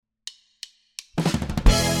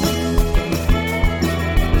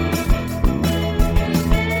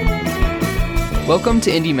Welcome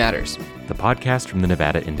to Indy Matters, the podcast from the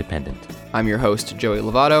Nevada Independent. I'm your host, Joey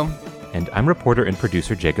Lovato. And I'm reporter and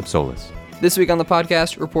producer Jacob Solis. This week on the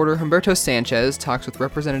podcast, reporter Humberto Sanchez talks with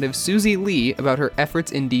Representative Susie Lee about her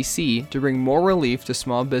efforts in D.C. to bring more relief to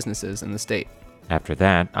small businesses in the state. After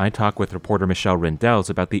that, I talk with reporter Michelle Rindels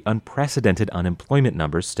about the unprecedented unemployment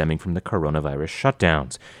numbers stemming from the coronavirus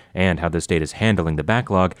shutdowns, and how the state is handling the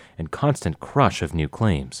backlog and constant crush of new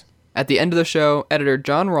claims. At the end of the show, editor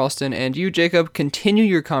John Ralston and you, Jacob, continue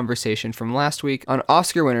your conversation from last week on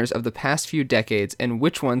Oscar winners of the past few decades and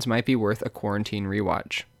which ones might be worth a quarantine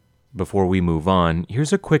rewatch. Before we move on,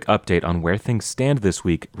 here's a quick update on where things stand this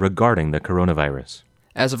week regarding the coronavirus.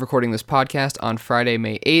 As of recording this podcast on Friday,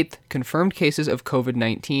 May 8th, confirmed cases of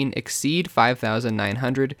COVID-19 exceed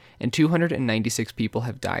 5,900 and 296 people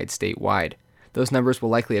have died statewide. Those numbers will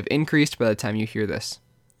likely have increased by the time you hear this.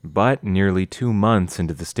 But nearly 2 months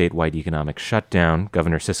into the statewide economic shutdown,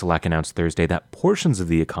 Governor Sisolak announced Thursday that portions of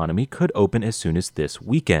the economy could open as soon as this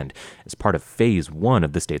weekend, as part of Phase 1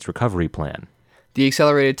 of the state's recovery plan. The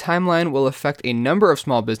accelerated timeline will affect a number of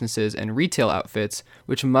small businesses and retail outfits,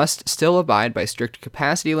 which must still abide by strict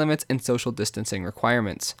capacity limits and social distancing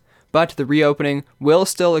requirements. But the reopening will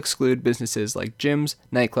still exclude businesses like gyms,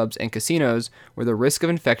 nightclubs, and casinos, where the risk of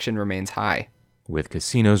infection remains high. With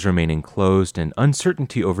casinos remaining closed and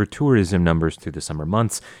uncertainty over tourism numbers through the summer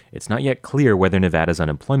months, it's not yet clear whether Nevada's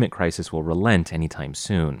unemployment crisis will relent anytime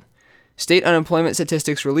soon. State unemployment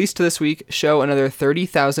statistics released this week show another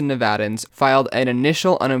 30,000 Nevadans filed an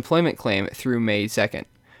initial unemployment claim through May 2nd,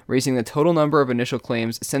 raising the total number of initial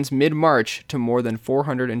claims since mid-March to more than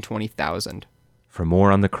 420,000. For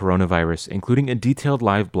more on the coronavirus, including a detailed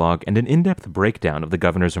live blog and an in-depth breakdown of the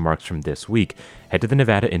governor's remarks from this week, head to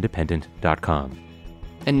thenevadaindependent.com.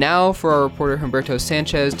 And now for our reporter Humberto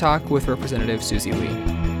Sanchez talk with Representative Susie Lee.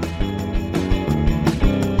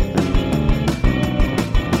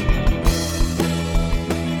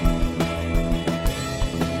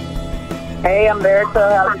 Hey,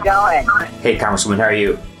 Humberto, how's it going? Hey, Congresswoman, how are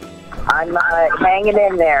you? I'm hanging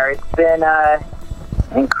in there. It's been an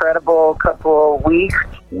incredible couple of weeks.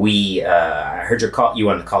 I heard you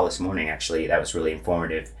on the call this morning, actually. That was really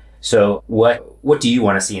informative. So what do you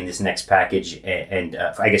want to see in this next package? And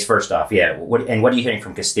I guess first off, what are you hearing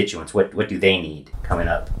from constituents? What do they need coming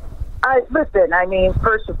up? Listen, I mean,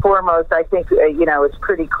 first and foremost, I think, it's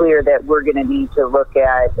pretty clear that we're going to need to look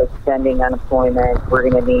at extending unemployment. We're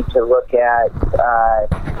going to need to look at,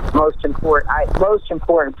 most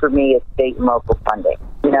important for me is state and local funding.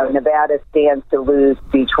 Nevada stands to lose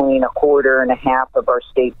between 1/4 and 1/2 of our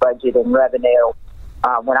state budget in revenue.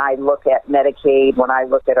 When I look at Medicaid, when I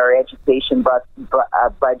look at our education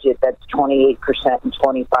budget, that's 28% and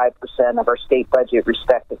 25% of our state budget,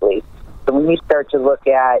 respectively. So when you start to look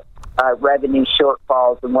at revenue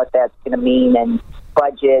shortfalls and what that's going to mean and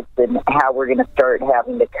budgets and how we're going to start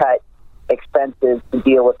having to cut expenses to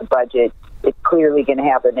deal with the budget, it's clearly going to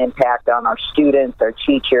have an impact on our students, our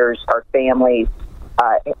teachers, our families,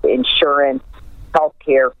 insurance, health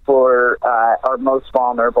care for our most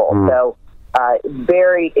vulnerable. So I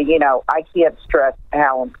can't stress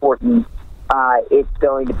how important it's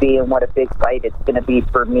going to be and what a big fight it's going to be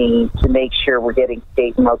for me to make sure we're getting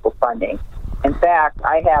state and local funding. In fact,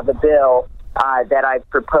 I have a bill that I've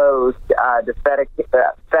proposed, the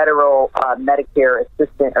federal Medicare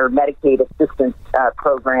assistance or Medicaid assistance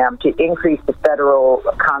program, to increase the federal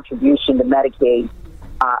contribution to Medicaid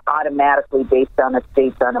automatically based on a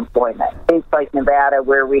state's unemployment. States like Nevada,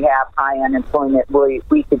 where we have high unemployment,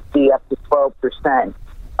 we could see up to 12%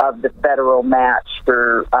 of the federal match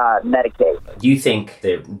for Medicaid. Do you think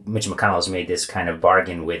that Mitch McConnell has made this kind of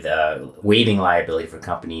bargain with waiving liability for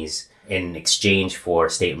companies in exchange for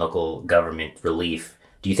state and local government relief?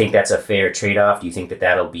 Do you think that's a fair trade-off? Do you think that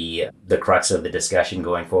that'll be the crux of the discussion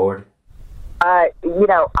going forward? I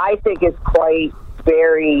think it's quite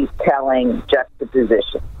very telling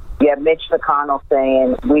juxtaposition. You have Mitch McConnell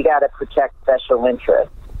saying, we got to protect special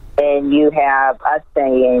interests. And you have us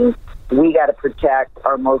saying, we got to protect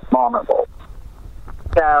our most vulnerable.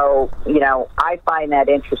 So, I find that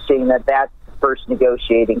interesting that that's the first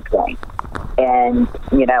negotiating point. And,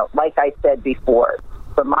 like I said before,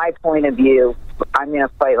 from my point of view, I'm going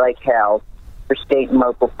to fight like hell for state and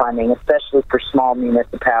local funding, especially for small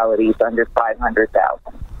municipalities under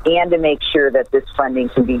 500,000, and to make sure that this funding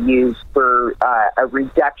can be used for a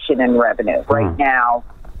reduction in revenue. Right now,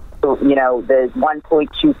 the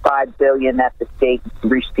 $1.25 billion that the state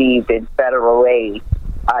received in federal aid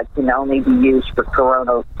can only be used for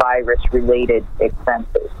coronavirus-related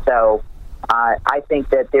expenses. So I think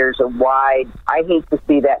that there's I hate to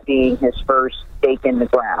see that being his first stake in the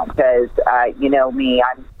ground because, you know me,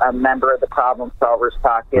 I'm a member of the Problem Solvers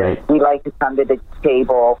Caucus. Right. We like to come to the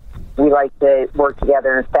table. We like to work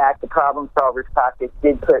together. In fact, the Problem Solvers Caucus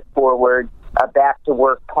did put forward a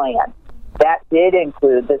back-to-work plan. That did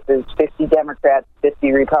include, this is 50 Democrats,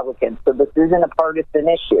 50 Republicans, so this isn't a partisan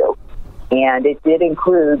issue. And it did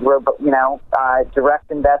include,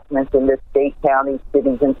 direct investments in the state, counties,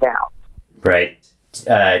 cities, and towns. Right.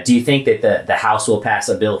 Do you think that the House will pass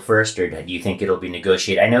a bill first, or do you think it'll be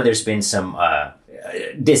negotiated? I know there's been some a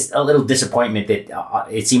little disappointment that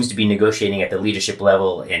it seems to be negotiating at the leadership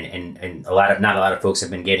level, and not a lot of folks have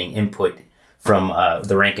been getting input from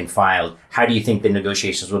the rank and file. How do you think the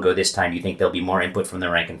negotiations will go this time? Do you think there'll be more input from the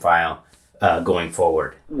rank and file going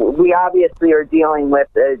forward? We obviously are dealing with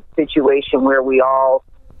a situation where we all,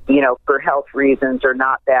 for health reasons, are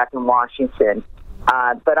not back in Washington.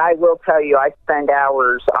 But I will tell you, I spend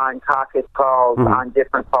hours on caucus calls, on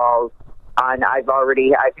different calls. I've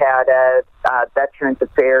had a Veterans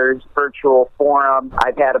Affairs virtual forum.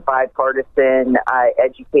 I've had a bipartisan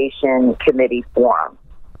education committee forum.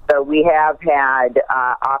 So we have had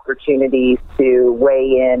opportunities to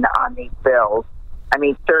weigh in on these bills. I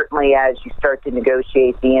mean, certainly as you start to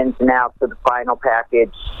negotiate the ins and outs of the final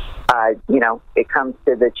package, it comes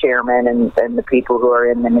to the chairman and the people who are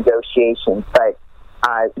in the negotiations. But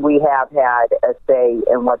we have had a say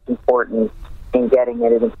in what's important in getting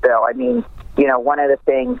it in this bill. I mean, one of the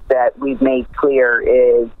things that we've made clear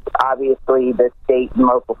is obviously the state and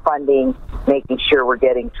local funding, making sure we're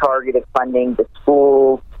getting targeted funding to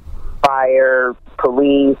schools, fire,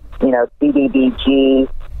 police, CDBG.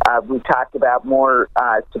 We've talked about more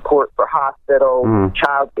support for hospitals,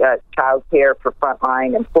 child care for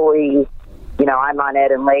frontline employees. I'm on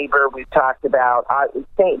Ed and Labor. We've talked about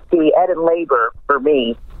Ed and Labor, for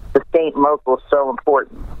me, the state and local is so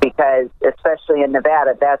important because, especially in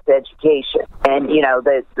Nevada, that's education. And,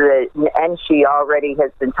 the NSHE already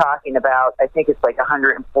has been talking about, I think it's like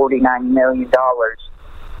 $149 million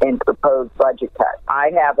in proposed budget cuts. I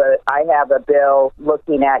have a bill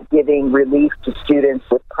looking at giving relief to students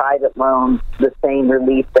with private loans, the same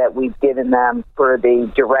relief that we've given them for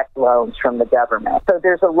the direct loans from the government. So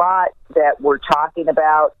there's a lot that we're talking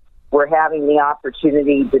about. We're having the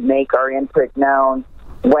opportunity to make our input known.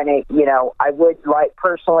 When I would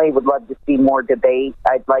love to see more debate.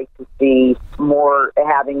 I'd like to see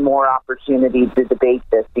having more opportunity to debate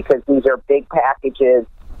this because these are big packages.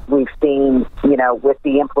 We've seen, with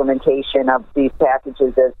the implementation of these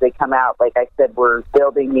packages as they come out, like I said, we're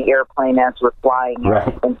building the airplane as we're flying.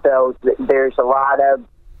 Right. And so there's a lot of,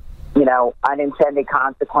 unintended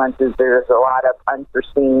consequences. There's a lot of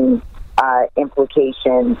unforeseen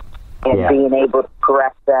implications and being able to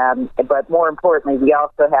correct them. But more importantly, we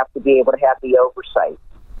also have to be able to have the oversight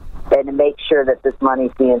and to make sure that this money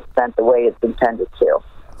is being spent the way it's intended to.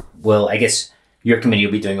 Well, I guess your committee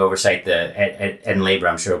will be doing oversight. Ed and Labor,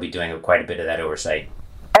 I'm sure, will be doing quite a bit of that oversight.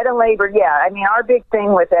 Ed and Labor, yeah. I mean, our big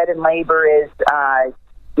thing with Ed and Labor is,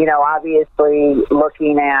 obviously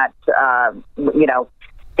looking at,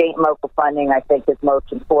 state and local funding, I think, is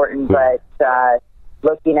most important, but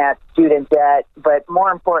looking at student debt, but more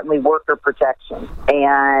importantly, worker protection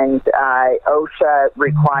and OSHA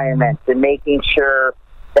requirements and making sure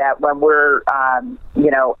that when we're,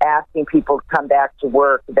 asking people to come back to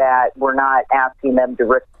work, that we're not asking them to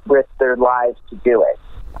risk their lives to do it.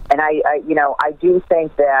 And I do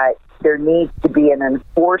think that there needs to be an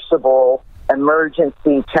enforceable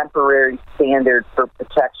emergency temporary standard for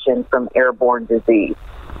protection from airborne disease.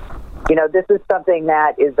 This is something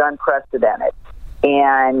that is unprecedented.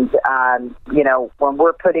 And, when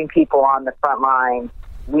we're putting people on the front line,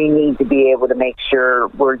 we need to be able to make sure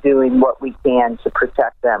we're doing what we can to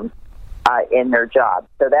protect them in their jobs.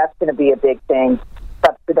 So that's going to be a big thing.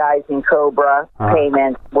 Subsidizing COBRA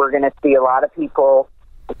payments. We're going to see a lot of people,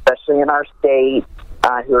 especially in our state,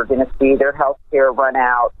 who are going to see their health care run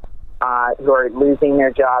out, who are losing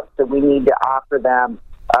their jobs. So we need to offer them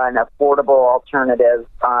an affordable alternative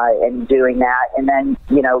in doing that. And then,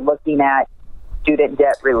 looking at student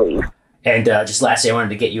debt relief. And just lastly, I wanted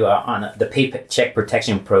to get you on the Paycheck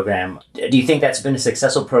Protection Program. Do you think that's been a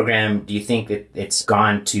successful program? Do you think that it's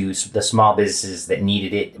gone to the small businesses that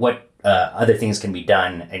needed it? What other things can be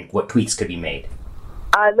done and what tweaks could be made?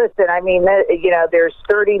 Listen, I mean, there's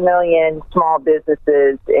 30 million small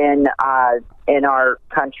businesses in our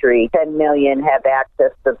country. 10 million have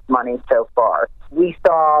access to money so far. We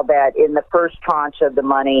saw that in the first tranche of the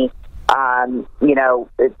money,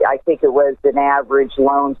 I think it was an average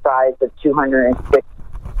loan size of $206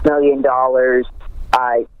 million.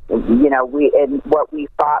 what we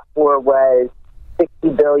fought for was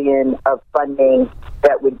 $60 billion of funding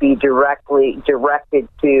that would be directly directed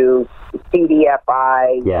to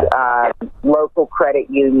CDFIs, local credit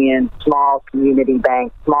unions, small community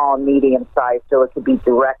banks, small and medium sized, so it could be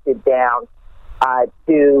directed down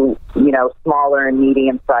to smaller and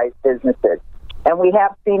medium sized businesses. And we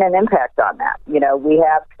have seen an impact on that. We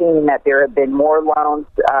have seen that there have been more loans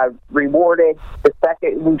rewarded.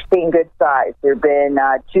 We've seen good size. There have been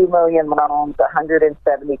 2 million loans,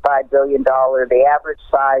 $175 billion. The average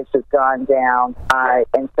size has gone down.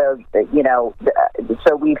 And so,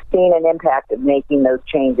 so we've seen an impact of making those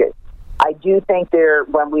changes. I do think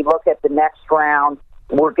when we look at the next round,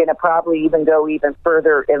 we're going to probably even go even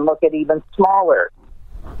further and look at even smaller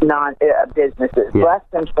businesses, less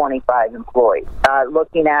than 25 employees,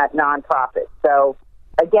 looking at nonprofits. So,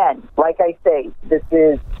 again, like I say, this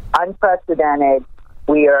is unprecedented.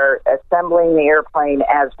 We are assembling the airplane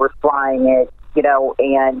as we're flying it,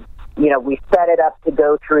 and we set it up to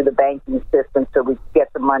go through the banking system so we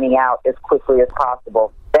get the money out as quickly as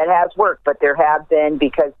possible. That has worked, but there have been,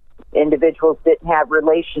 because individuals didn't have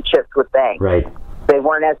relationships with banks. Right. They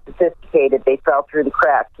weren't as sophisticated. They fell through the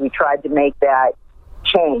cracks. We tried to make that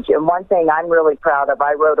change. And one thing I'm really proud of,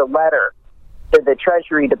 I wrote a letter to the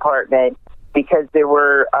Treasury Department because there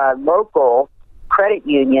were local credit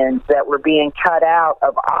unions that were being cut out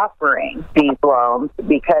of offering these loans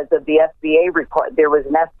because of the SBA there was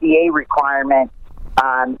an SBA requirement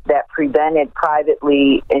that prevented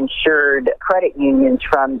privately insured credit unions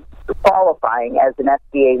from qualifying as an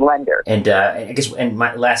SBA lender. And I guess, and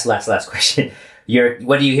my last question.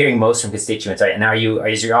 What are you hearing most from constituents? And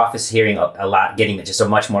is your office hearing a lot, getting just so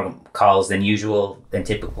much more calls than usual, than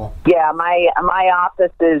typical? Yeah, my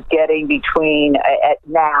office is getting between,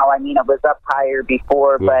 now, it was up higher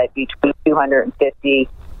before, but between 250,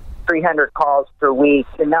 300 calls per week.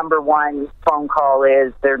 The number one phone call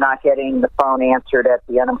is they're not getting the phone answered at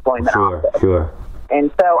the unemployment office. Sure.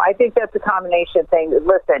 And so I think that's a combination thing.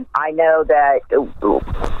 Listen, I know that,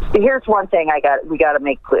 here's one thing we got to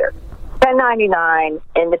make clear. 1099,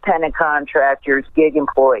 independent contractors, gig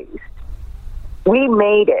employees. We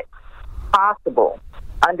made it possible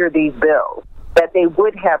under these bills that they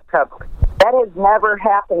would have coverage. That has never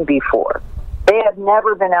happened before. They have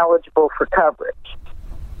never been eligible for coverage.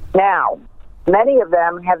 Now, many of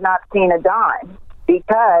them have not seen a dime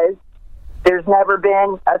because there's never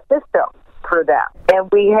been a system for them. And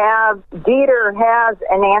Dieter has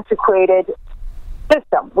an antiquated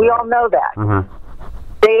system. We all know that. Mm-hmm.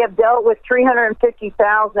 They have dealt with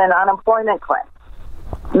 350,000 unemployment claims.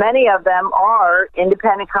 Many of them are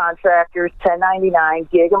independent contractors, 1099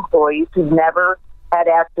 gig employees who've never had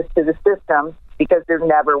access to the system because there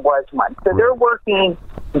never was one. So they're working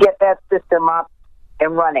to get that system up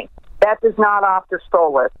and running. That does not offer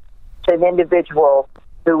solace to an individual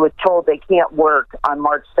who was told they can't work on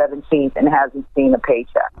March 17th and hasn't seen a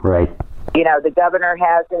paycheck. Right. The governor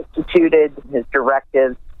has instituted his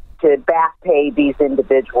directives to back pay these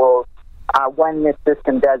individuals when this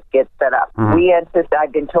system does get set up. Mm-hmm.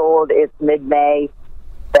 I've been told it's mid-May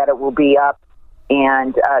that it will be up.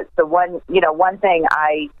 And so one thing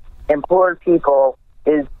I implore people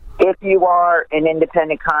is, if you are an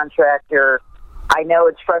independent contractor, I know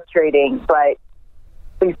it's frustrating, but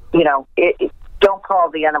please, don't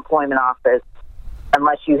call the unemployment office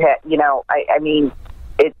unless you have,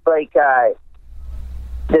 it's like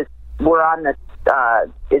this. We're on this.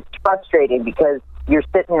 It's frustrating because you're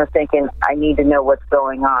sitting there thinking, I need to know what's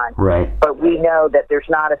going on. Right. But we know that there's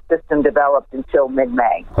not a system developed until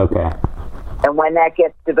mid-May. Okay. And when that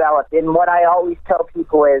gets developed, and what I always tell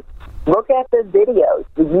people is, look at the videos,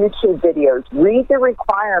 the YouTube videos, read the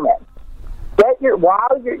requirements, get your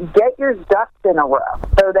ducks in a row,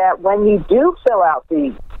 so that when you do fill out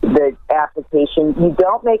the application, you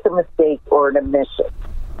don't make a mistake or an omission.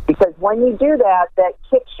 Because when you do that, that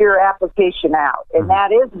kicks your application out, and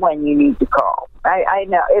that is when you need to call. I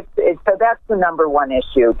know so that's the number one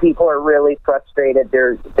issue. People are really frustrated.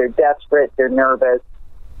 They're desperate. They're nervous,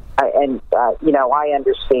 and I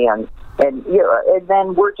understand. And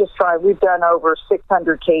then we're just trying. We've done over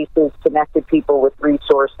 600 cases, connected people with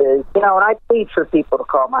resources. And I plead for people to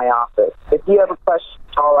call my office. If you have a question,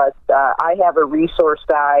 call us. I have a resource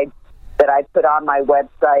guide that I put on my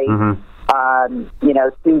website. Mm-hmm.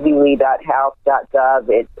 SusieLee.house.gov.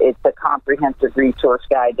 It's a comprehensive resource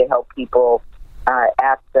guide to help people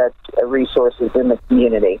access resources in the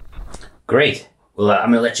community. Great. Well,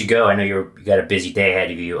 I'm going to let you go. I know you got a busy day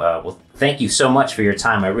ahead of you. Well, thank you so much for your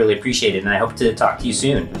time. I really appreciate it, and I hope to talk to you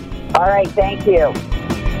soon. All right. Thank you.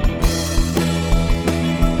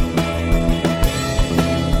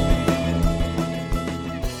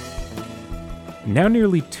 Now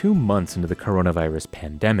nearly 2 months into the coronavirus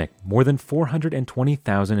pandemic, more than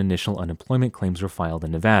 420,000 initial unemployment claims were filed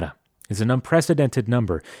in Nevada. It's an unprecedented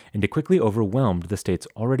number, and it quickly overwhelmed the state's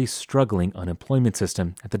already struggling unemployment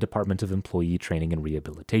system at the Department of Employee Training and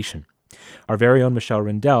Rehabilitation. Our very own Michelle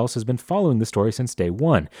Rindels has been following the story since day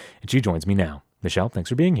one, and she joins me now. Michelle, thanks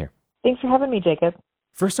for being here. Thanks for having me, Jacob.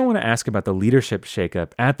 First, I want to ask about the leadership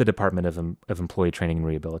shakeup at the Department of Employee Training and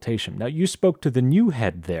Rehabilitation. Now, you spoke to the new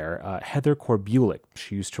head there, Heather Korbulik.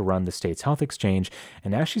 She used to run the state's health exchange,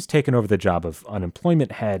 and now she's taken over the job of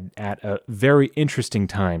unemployment head at a very interesting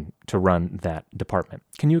time to run that department.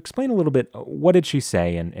 Can you explain a little bit, what did she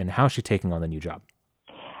say and how is she taking on the new job?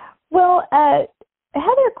 Well,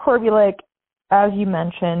 Heather Korbulik, as you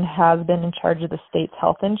mentioned, has been in charge of the state's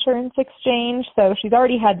health insurance exchange, so she's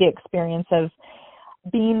already had the experience of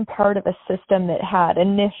being part of a system that had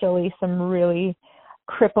initially some really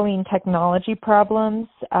crippling technology problems,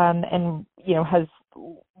 and has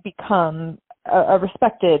become a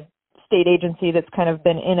respected state agency that's kind of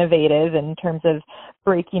been innovative in terms of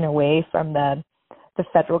breaking away from the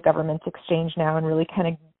federal government's exchange now and really kind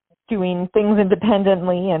of doing things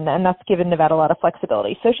independently, and that's given Nevada a lot of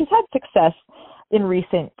flexibility. So she's had success in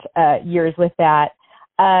recent years with that.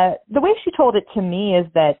 The way she told it to me is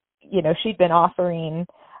that she'd been offering,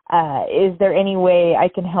 is there any way I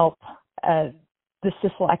can help the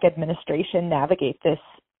Sisolak administration navigate this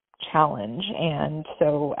challenge? And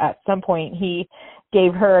so at some point he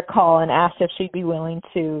gave her a call and asked if she'd be willing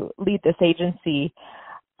to lead this agency.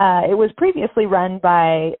 It was previously run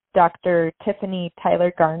by Dr. Tiffany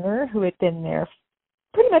Tyler Garner, who had been there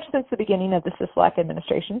pretty much since the beginning of the Sisolak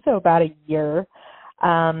administration, so about a year.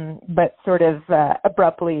 But sort of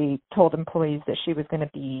abruptly told employees that she was going to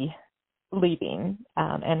be leaving,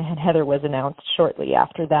 and Heather was announced shortly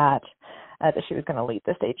after that that she was going to lead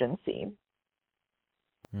this agency.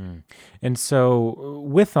 And so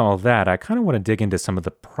with all that, I kind of want to dig into some of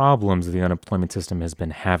the problems the unemployment system has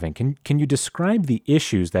been having. Can you describe the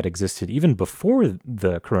issues that existed even before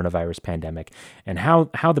the coronavirus pandemic and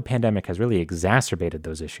how the pandemic has really exacerbated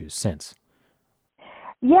those issues since?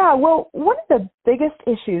 Yeah, well, one of the biggest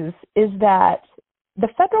issues is that the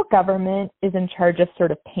federal government is in charge of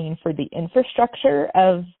sort of paying for the infrastructure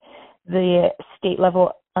of the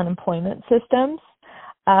state-level unemployment systems.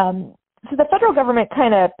 So the federal government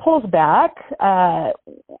kind of pulls back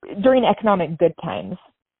during economic good times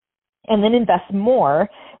and then invests more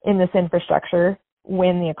in this infrastructure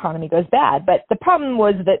when the economy goes bad. But the problem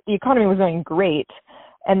was that the economy was going great,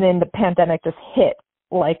 and then the pandemic just hit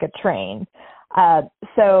like a train.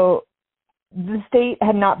 So the state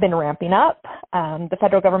had not been ramping up. The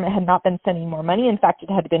federal government had not been sending more money. In fact, it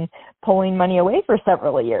had been pulling money away for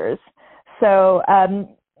several years. So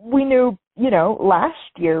we knew, last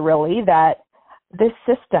year really, that this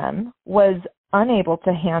system was unable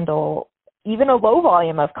to handle even a low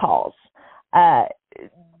volume of calls.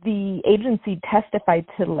 The agency testified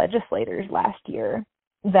to legislators last year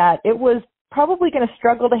that it was probably going to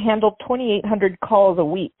struggle to handle 2,800 calls a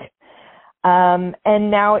week. And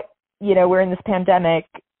now, we're in this pandemic,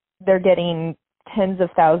 they're getting tens of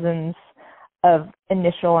thousands of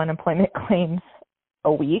initial unemployment claims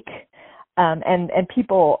a week. And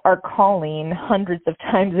people are calling hundreds of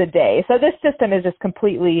times a day. So this system is just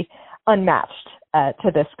completely unmatched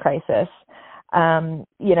to this crisis.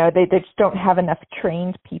 They just don't have enough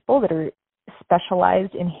trained people that are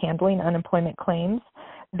specialized in handling unemployment claims.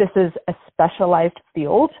 This is a specialized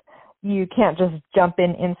field. You can't just jump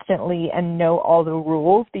in instantly and know all the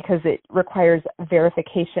rules because it requires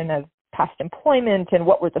verification of past employment and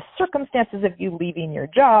what were the circumstances of you leaving your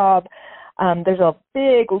job. There's a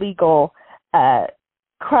big legal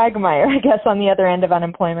quagmire, I guess, on the other end of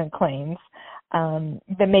unemployment claims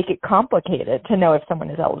that make it complicated to know if someone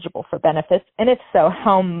is eligible for benefits, and if so,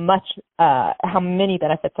 how many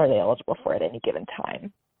benefits are they eligible for at any given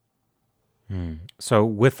time. So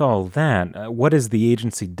with all that, what has the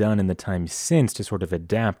agency done in the time since to sort of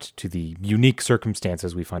adapt to the unique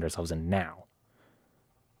circumstances we find ourselves in now?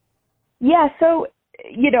 Yeah, so,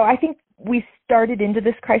 I think we started into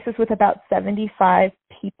this crisis with about 75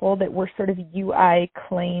 people that were sort of UI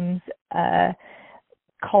claims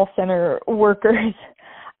call center workers.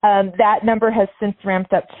 That number has since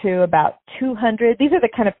ramped up to about 200. These are the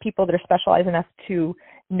kind of people that are specialized enough to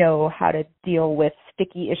know how to deal with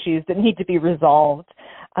sticky issues that need to be resolved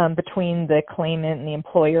between the claimant and the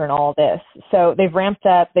employer and all this. So they've ramped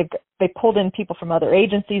up. They pulled in people from other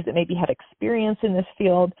agencies that maybe had experience in this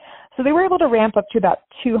field. So they were able to ramp up to about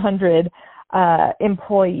 200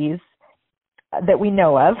 employees. that we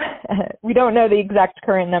know of. We don't know the exact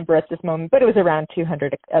current number at this moment, but it was around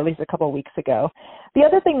 200 at least a couple of weeks ago. The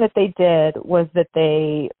other thing that they did was that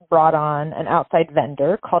they brought on an outside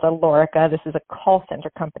vendor called Alorica. This is a call center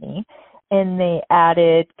company, and they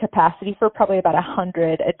added capacity for probably about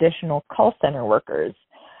 100 additional call center workers.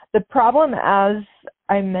 The problem, as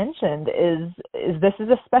I mentioned, is this is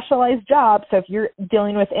a specialized job. So if you're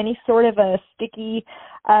dealing with any sort of a sticky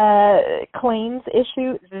claims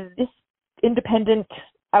issue, this independent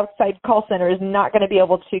outside call center is not going to be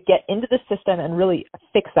able to get into the system and really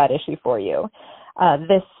fix that issue for you.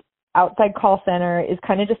 This outside call center is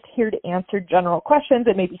kind of just here to answer general questions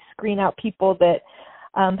and maybe screen out people that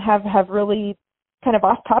have really kind of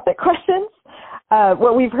off-topic questions.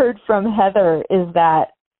 What we've heard from Heather is that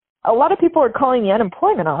a lot of people are calling the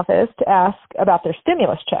unemployment office to ask about their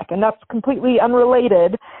stimulus check, and that's completely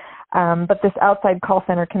unrelated. But this outside call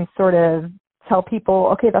center can sort of tell people,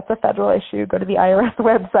 okay, that's a federal issue. Go to the IRS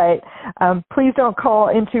website. Please don't call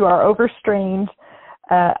into our overstrained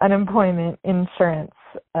unemployment insurance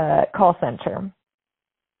call center.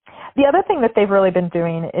 The other thing that they've really been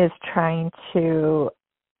doing is trying to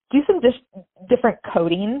do some different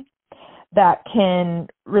coding that can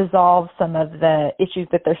resolve some of the issues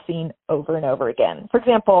that they're seeing over and over again. For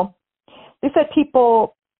example, they said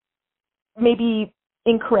people maybe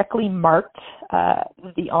incorrectly marked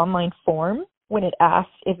the online form when it asked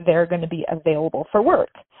if they're going to be available for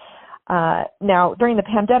work. Now, during the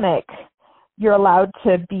pandemic, you're allowed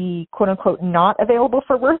to be, quote unquote, not available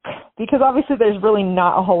for work because obviously there's really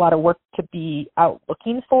not a whole lot of work to be out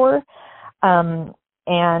looking for.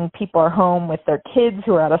 And people are home with their kids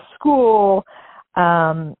who are out of school.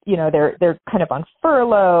 They're kind of on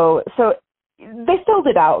furlough. So they filled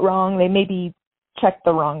it out wrong. They maybe checked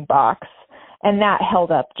the wrong box, and that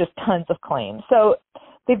held up just tons of claims. So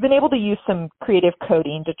they've been able to use some creative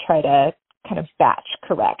coding to try to kind of batch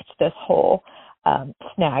correct this whole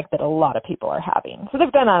snag that a lot of people are having. So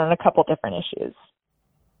they've done that on a couple different issues.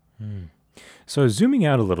 So zooming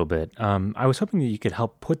out a little bit, I was hoping that you could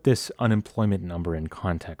help put this unemployment number in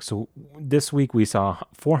context. So this week we saw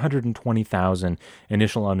 420,000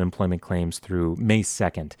 initial unemployment claims through May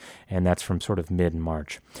 2nd, and that's from sort of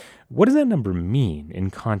mid-March. What does that number mean in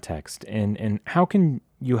context, and how can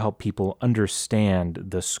you help people understand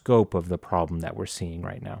the scope of the problem that we're seeing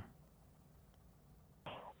right now?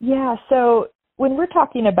 Yeah, so when we're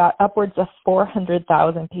talking about upwards of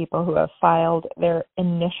 400,000 people who have filed their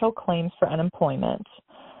initial claims for unemployment,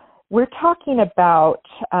 we're talking about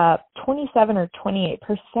 27 or 28%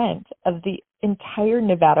 of the entire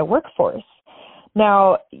Nevada workforce.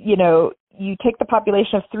 Now, you take the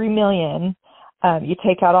population of 3 million, you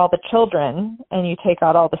take out all the children, and you take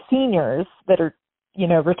out all the seniors that are,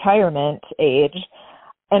 retirement age,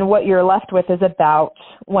 and what you're left with is about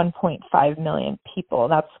 1.5 million people.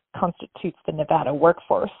 That constitutes the Nevada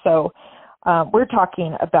workforce. So we're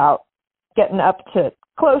talking about getting up to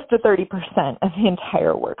close to 30% of the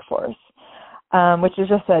entire workforce, which is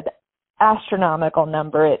just an astronomical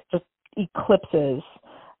number. It just eclipses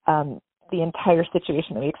the entire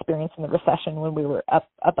situation that we experienced in the recession when we were up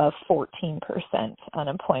above 14%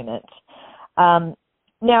 unemployment.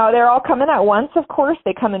 Now, they're all coming at once, of course.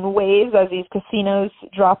 They come in waves as these casinos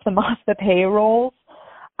drop them off the payrolls.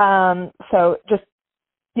 So just,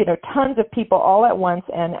 tons of people all at once.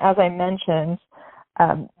 And as I mentioned,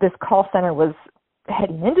 this call center was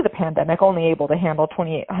heading into the pandemic only able to handle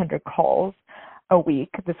 2,800 calls a week.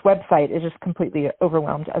 This website is just completely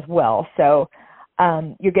overwhelmed as well. So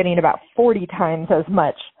you're getting about 40 times as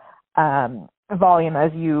much volume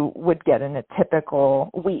as you would get in a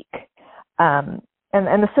typical week.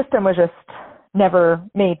 And the system was just never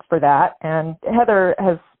made for that. And Heather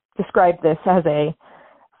has described this as a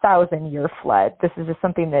 1,000-year flood. This is just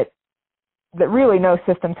something that really no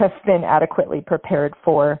systems have been adequately prepared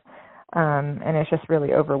for. And it's just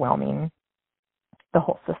really overwhelming the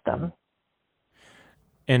whole system.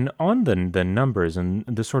 And on the numbers and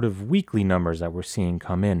the sort of weekly numbers that we're seeing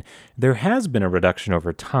come in, there has been a reduction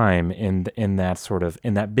over time in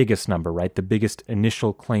that biggest number, right? The biggest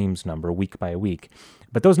initial claims number week by week.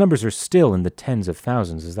 But those numbers are still in the tens of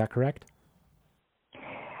thousands. Is that correct?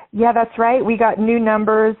 Yeah, that's right. We got new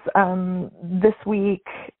numbers this week,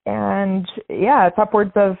 and it's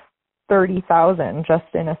upwards of 30,000 just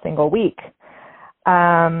in a single week.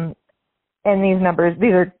 And these numbers,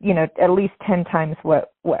 these are, at least 10 times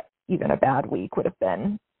what even a bad week would have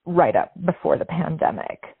been right up before the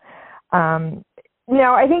pandemic.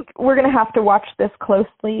 Now, I think we're going to have to watch this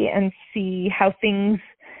closely and see how things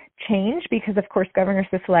change because, of course, Governor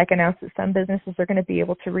Sisolak announced that some businesses are going to be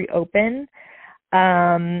able to reopen.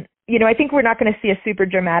 I think we're not going to see a super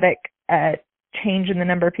dramatic change in the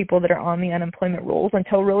number of people that are on the unemployment rolls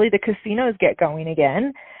until really the casinos get going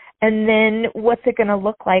again. And then what's it going to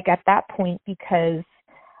look like at that point? Because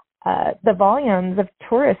the volumes of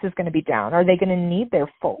tourists is going to be down. Are they going to need their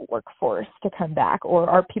full workforce to come back, or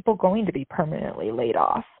are people going to be permanently laid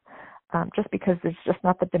off just because there's just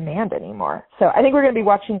not the demand anymore? So I think we're going to be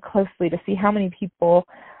watching closely to see how many people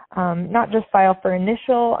not just file for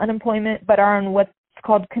initial unemployment, but are on what's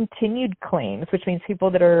called continued claims, which means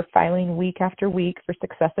people that are filing week after week for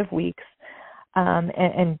successive weeks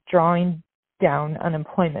and drawing down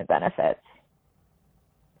unemployment benefits.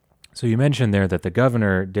 So you mentioned there that the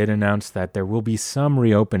governor did announce that there will be some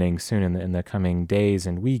reopening soon in the coming days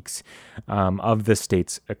and weeks of the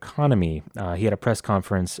state's economy. He had a press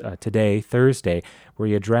conference today, Thursday, where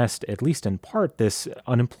he addressed, at least in part, this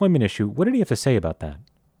unemployment issue. What did he have to say about that?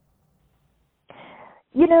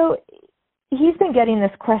 You know, he's been getting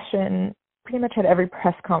this question pretty much at every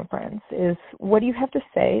press conference, is what do you have to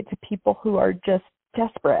say to people who are just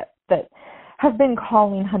desperate, that have been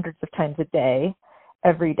calling hundreds of times a day,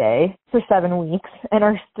 every day for 7 weeks, and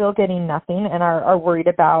are still getting nothing, and are worried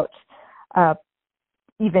about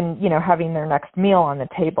even, having their next meal on the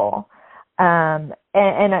table. And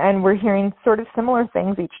we're hearing sort of similar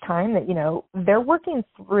things each time, that, they're working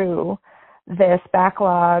through this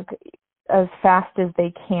backlog as fast as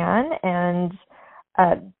they can. And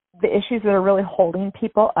the issues that are really holding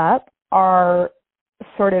people up are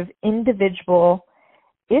sort of individual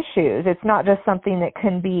issues. It's not just something that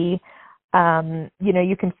can be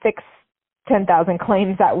you can fix 10,000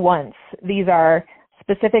 claims at once. These are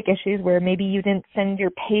specific issues where maybe you didn't send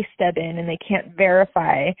your pay stub in and they can't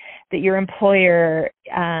verify that your employer,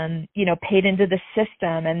 paid into the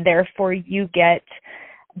system, and therefore you get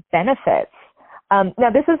benefits. Now,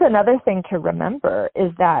 this is another thing to remember,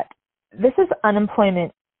 is that this is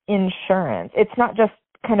unemployment insurance. It's not just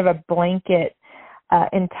kind of a blanket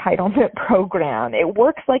entitlement program. It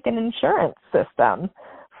works like an insurance system.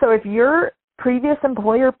 So if your previous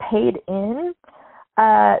employer paid in,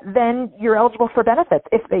 then you're eligible for benefits.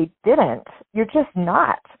 If they didn't, you're just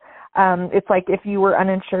not. It's like if you were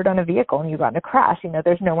uninsured on a vehicle and you got in a crash,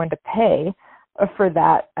 there's no one to pay for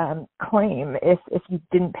that claim if you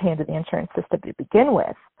didn't pay into the insurance system to begin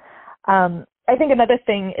with. I think another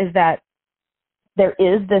thing is that there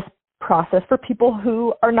is this process for people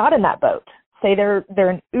who are not in that boat. Say they're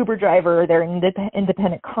an Uber driver or they're an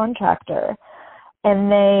independent contractor,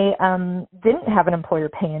 and they didn't have an employer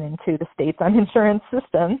paying into the state's uninsurance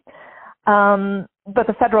system, but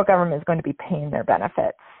the federal government is going to be paying their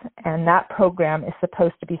benefits. And that program is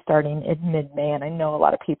supposed to be starting in mid-May, and I know a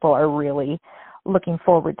lot of people are really looking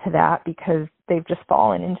forward to that because they've just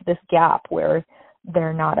fallen into this gap where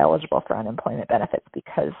they're not eligible for unemployment benefits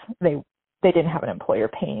because they didn't have an employer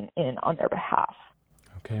paying in on their behalf.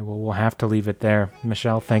 Okay, well, we'll have to leave it there.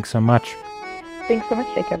 Michelle, thanks so much. Thanks so much,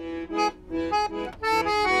 Jacob.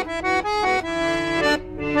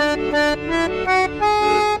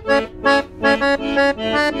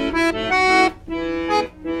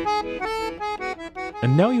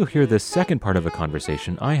 And now you'll hear the second part of a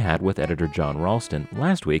conversation I had with editor John Ralston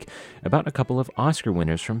last week about a couple of Oscar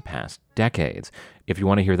winners from past decades. If you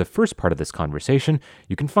want to hear the first part of this conversation,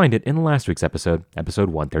 you can find it in last week's episode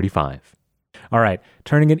 135. All right,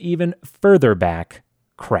 turning it even further back,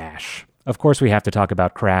 Crash. Of course, we have to talk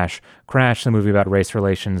about Crash. Crash, the movie about race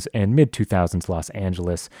relations in mid-2000s Los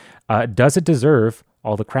Angeles. Does it deserve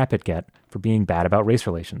all the crap it gets for being bad about race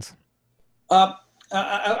relations?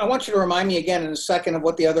 I want you to remind me again in a second of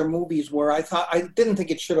what the other movies were. I didn't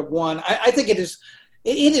think it should have won. I think it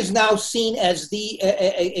is now seen as the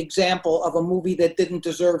example of a movie that didn't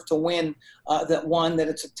deserve to win, that won, that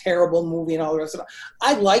it's a terrible movie and all the rest of it.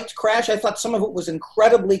 I liked Crash. I thought some of it was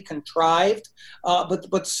incredibly contrived,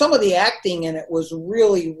 but some of the acting in it was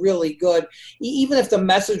really, really good, even if the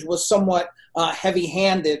message was somewhat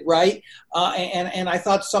heavy-handed, right? And I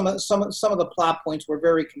thought some of the plot points were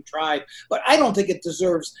very contrived, but I don't think it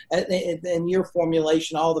deserves, in your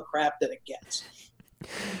formulation, all the crap that it gets.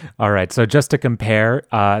 All right, so just to compare,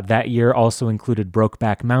 that year also included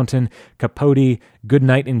Brokeback Mountain, Capote, Good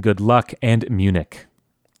Night and Good Luck, and Munich,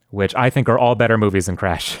 which I think are all better movies than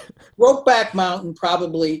Crash. Brokeback Mountain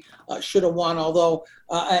probably should have won, although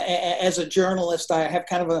as a journalist, I have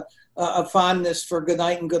kind of a fondness for Good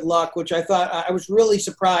Night and Good Luck, which I thought I was really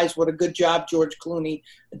surprised what a good job George Clooney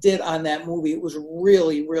did on that movie. It was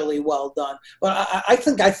really, really well done. But I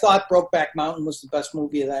thought Brokeback Mountain was the best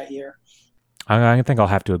movie of that year. I think I'll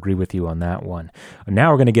have to agree with you on that one.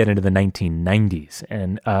 Now we're going to get into the 1990s.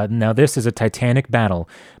 And now this is a titanic battle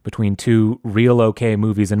between two real okay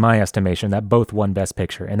movies, in my estimation, that both won Best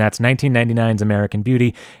Picture. And that's 1999's American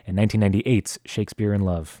Beauty and 1998's Shakespeare in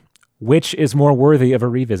Love. Which is more worthy of a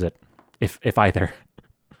revisit, if either?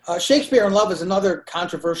 Shakespeare in Love is another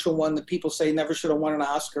controversial one that people say never should have won an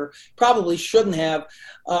Oscar. Probably shouldn't have.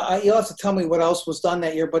 You'll have to tell me what else was done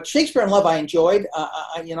that year. But Shakespeare in Love, I enjoyed.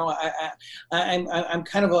 I'm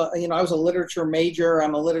kind of I was a literature major.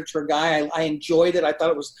 I'm a literature guy. I enjoyed it. I thought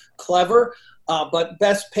it was clever. But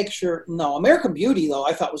Best Picture, no. American Beauty, though,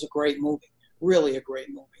 I thought was a great movie. Really a great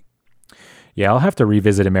movie. Yeah, I'll have to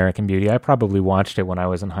revisit American Beauty. I probably watched it when I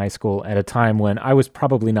was in high school at a time when I was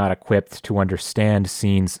probably not equipped to understand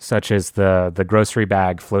scenes such as the grocery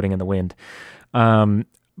bag floating in the wind. But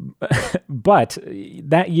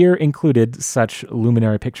that year included such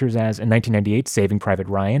luminary pictures as, in 1998, Saving Private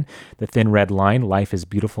Ryan, The Thin Red Line, Life is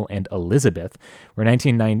Beautiful, and Elizabeth. That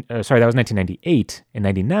was 1998. In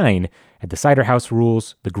 99, had The Cider House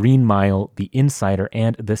Rules, The Green Mile, The Insider,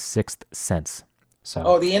 and The Sixth Sense.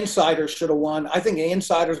 So. The Insider should have won. I think The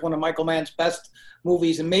Insider is one of Michael Mann's best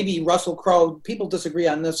movies, and maybe Russell Crowe. People disagree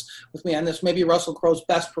with me on this. Maybe Russell Crowe's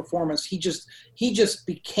best performance. He just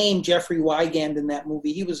became Jeffrey Wigand in that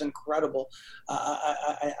movie. He was incredible.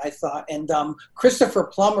 I thought, and Christopher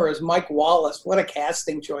Plummer as Mike Wallace. What a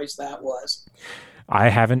casting choice that was. I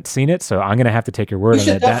haven't seen it, so I'm going to have to take your word on it.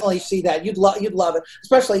 You should definitely see that. You'd love it,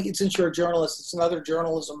 especially since you're a journalist. It's another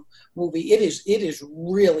journalism movie. It is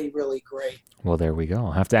really, really great. Well, there we go.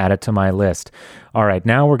 I'll have to add it to my list. All right,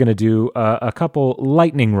 now we're going to do a couple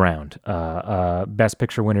lightning round Best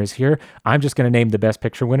Picture winners here. I'm just going to name the Best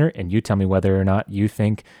Picture winner, and you tell me whether or not you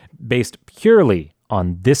think, based purely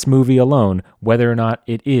on this movie alone, whether or not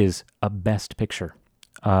it is a Best Picture.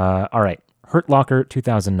 All right, Hurt Locker,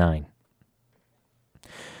 2009.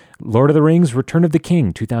 Lord of the Rings, Return of the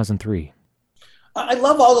King, 2003. I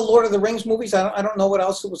love all the Lord of the Rings movies. I don't know what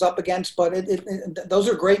else it was up against, but those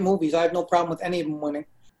are great movies. I have no problem with any of them winning.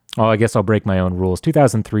 Oh, I guess I'll break my own rules.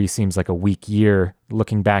 2003 seems like a weak year.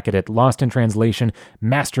 Looking back at it, Lost in Translation,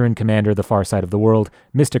 Master and Commander, The Far Side of the World,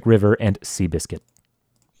 Mystic River, and Seabiscuit.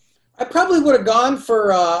 I probably would have gone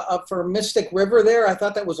for Mystic River there. I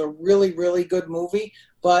thought that was a really, really good movie,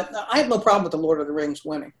 but I have no problem with the Lord of the Rings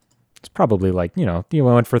winning. It's probably like, you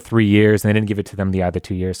went for 3 years and they didn't give it to them the other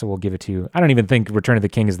 2 years, so we'll give it to you. I don't even think Return of the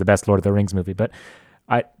King is the best Lord of the Rings movie, but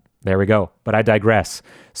there we go. But I digress.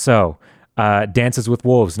 So, Dances with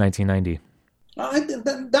Wolves, 1990.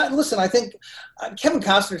 Listen, I think Kevin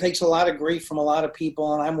Costner takes a lot of grief from a lot of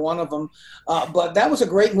people, and I'm one of them. But that was a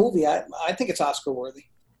great movie. I think it's Oscar worthy.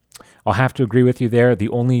 I'll have to agree with you there. The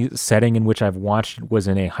only setting in which I've watched it was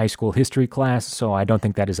in a high school history class, so I don't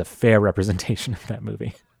think that is a fair representation of that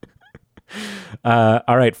movie. All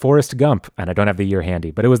right, Forrest Gump, and I don't have the year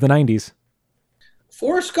handy, but it was the 90s.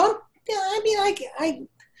 Forrest Gump? Yeah, I mean,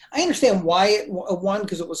 I understand why it won,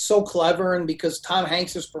 because it was so clever and because Tom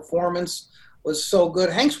Hanks's performance was so good.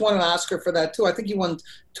 Hanks won an Oscar for that, too. I think he won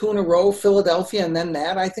 2 in a row, Philadelphia, and then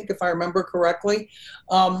that, I think, if I remember correctly.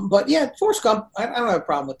 But yeah, Forrest Gump, I don't have a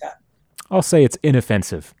problem with that. I'll say it's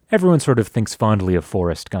inoffensive. Everyone sort of thinks fondly of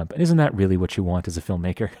Forrest Gump. Isn't that really what you want as a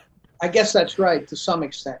filmmaker? I guess that's right, to some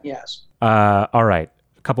extent, yes. All right,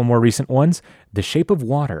 a couple more recent ones. The Shape of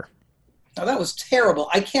Water. Oh, that was terrible.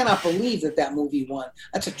 I cannot believe that movie won.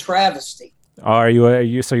 That's a travesty. Are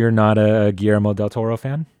you? So you're not a Guillermo del Toro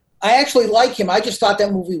fan? I actually like him. I just thought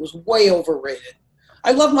that movie was way overrated.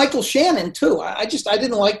 I love Michael Shannon, too. I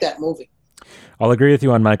didn't like that movie. I'll agree with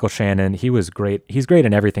you on Michael Shannon. He was great. He's great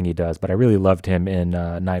in everything he does, but I really loved him in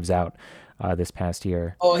Knives Out this past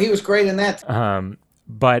year. Oh, he was great in that.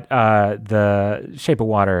 But The Shape of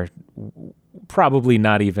Water, probably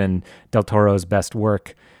not even Del Toro's best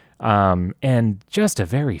work. And just a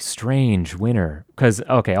very strange winner. Because,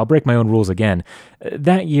 okay, I'll break my own rules again.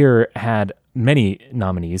 That year had many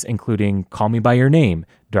nominees, including Call Me By Your Name,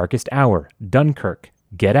 Darkest Hour, Dunkirk,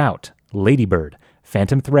 Get Out, Lady Bird,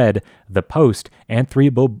 Phantom Thread, The Post, and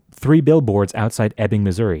three billboards outside Ebbing,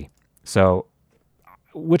 Missouri. So,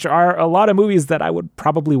 which are a lot of movies that I would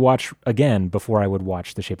probably watch again before I would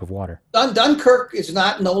watch The Shape of Water. Dunkirk is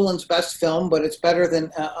not Nolan's best film, but it's better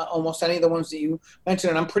than almost any of the ones that you mentioned.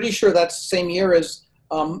 And I'm pretty sure that's the same year as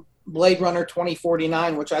Blade Runner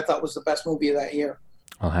 2049, which I thought was the best movie of that year.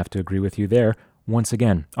 I'll have to agree with you there once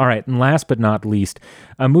again. All right, and last but not least,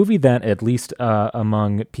 a movie that at least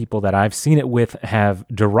among people that I've seen it with have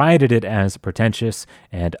derided it as pretentious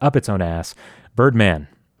and up its own ass, Birdman.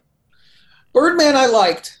 Birdman I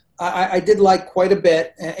liked. I did like quite a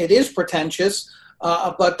bit. It is pretentious.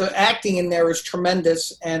 but the acting in there is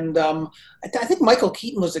tremendous. And I think Michael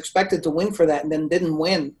Keaton was expected to win for that and then didn't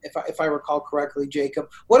win, if I recall correctly, Jacob.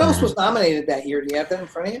 What else was nominated that year? Do you have that in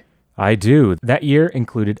front of you? I do. That year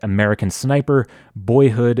included American Sniper,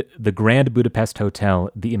 Boyhood, The Grand Budapest Hotel,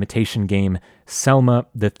 The Imitation Game, Selma,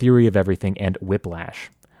 The Theory of Everything, and Whiplash,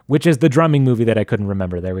 which is the drumming movie that I couldn't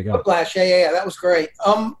remember. There we go. Whiplash, yeah, that was great.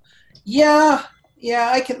 Yeah,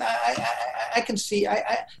 I can see.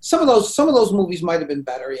 Some of those movies might have been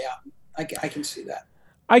better. Yeah, I can see that.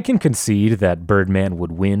 I can concede that Birdman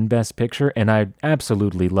would win Best Picture, and I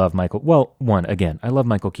absolutely love Michael. Well, I love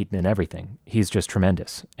Michael Keaton in everything. He's just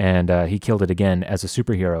tremendous, and he killed it again as a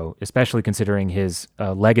superhero, especially considering his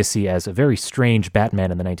legacy as a very strange Batman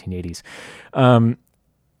in the 1980s.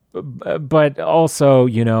 But also,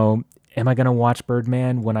 am I going to watch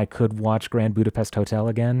Birdman when I could watch Grand Budapest Hotel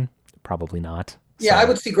again? Probably not. Yeah, I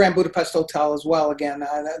would see Grand Budapest Hotel as well again.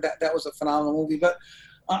 That was a phenomenal movie, but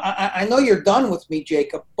I know you're done with me,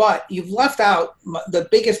 Jacob, but you've left out the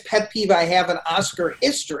biggest pet peeve I have in Oscar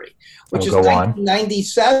history, which is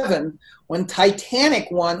 1997 when Titanic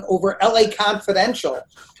won over LA Confidential,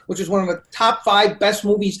 which is one of the top 5 best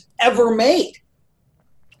movies ever made.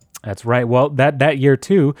 That's right. Well, that year,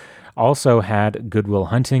 too, also had Good Will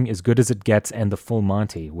Hunting, As Good as It Gets, and The Full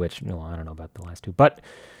Monty, which, I don't know about the last two. But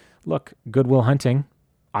look, Good Will Hunting,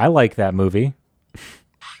 I like that movie.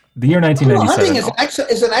 The year 1997. Hunting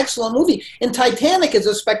is an excellent movie. And Titanic is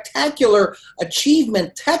a spectacular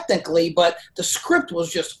achievement technically, but the script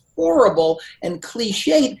was just horrible and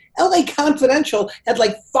cliched. LA Confidential had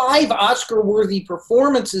like 5 Oscar-worthy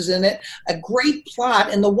performances in it, a great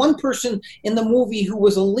plot, and the one person in the movie who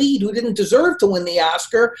was a lead who didn't deserve to win the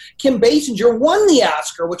Oscar, Kim Basinger, won the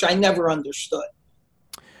Oscar, which I never understood.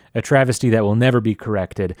 A travesty that will never be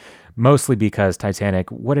corrected, mostly because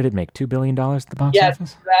Titanic, what did it make, $2 billion at the box office?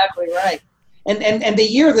 Yes, exactly right. And the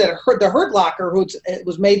year that The Hurt Locker, it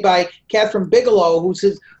was made by Catherine Bigelow, who's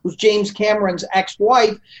James Cameron's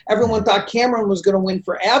ex-wife, everyone thought Cameron was going to win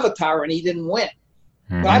for Avatar, and he didn't win.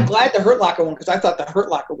 Mm-hmm. But I'm glad The Hurt Locker won, because I thought The Hurt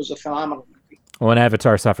Locker was a phenomenal movie. Well, and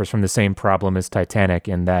Avatar suffers from the same problem as Titanic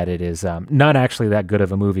in that it is not actually that good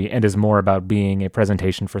of a movie and is more about being a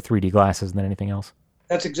presentation for 3D glasses than anything else.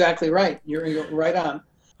 That's exactly right. You're right on.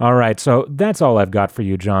 All right, so that's all I've got for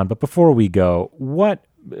you, John. But before we go, what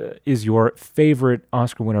is your favorite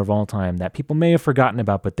Oscar winner of all time that people may have forgotten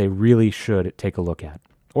about, but they really should take a look at?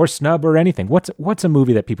 Or snub or anything. What's a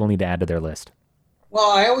movie that people need to add to their list?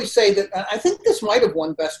 Well, I always say that I think this might have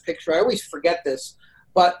won Best Picture. I always forget this.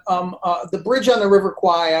 But The Bridge on the River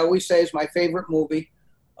Kwai, I always say, is my favorite movie.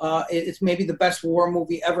 It's maybe the best war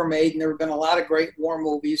movie ever made, and there have been a lot of great war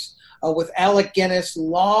movies with Alec Guinness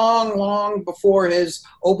long before his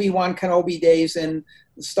Obi-Wan Kenobi days in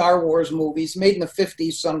the Star Wars movies, made in the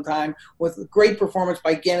 50s sometime, with a great performance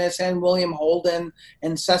by Guinness and William Holden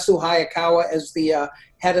and Setsu Hayakawa as the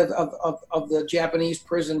head of the Japanese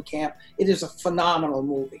prison camp. It is a phenomenal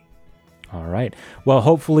movie. All right. Well,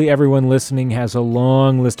 hopefully everyone listening has a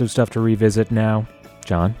long list of stuff to revisit now.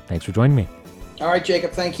 John, thanks for joining me. All right,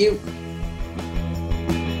 Jacob, thank you.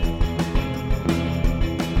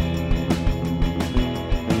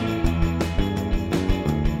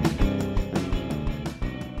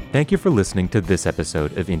 Thank you for listening to this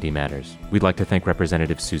episode of Indie Matters. We'd like to thank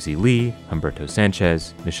Representatives Susie Lee, Humberto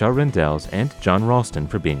Sanchez, Michelle Rendells, and John Ralston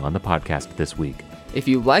for being on the podcast this week. If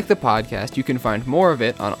you like the podcast, you can find more of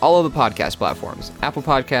it on all of the podcast platforms: Apple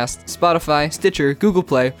Podcasts, Spotify, Stitcher, Google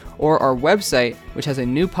Play, or our website, which has a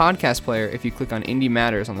new podcast player if you click on Indie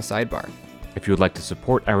Matters on the sidebar. If you would like to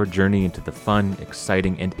support our journey into the fun,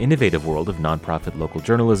 exciting, and innovative world of nonprofit local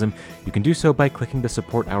journalism, you can do so by clicking the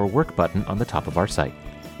Support Our Work button on the top of our site.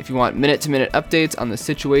 If you want minute-to-minute updates on the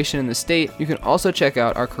situation in the state, you can also check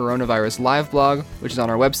out our coronavirus live blog, which is on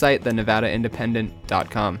our website,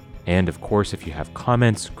 thenevadaindependent.com. And of course, if you have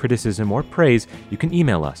comments, criticism, or praise, you can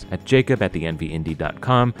email us at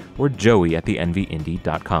jacob@thenvyindie.com or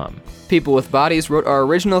joey@thenvyindie.com. People with Bodies wrote our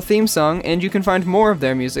original theme song, and you can find more of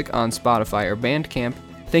their music on Spotify or Bandcamp.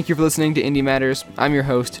 Thank you for listening to Indie Matters. I'm your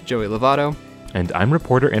host, Joey Lovato. And I'm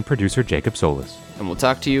reporter and producer Jacob Solis. And we'll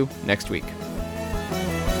talk to you next week.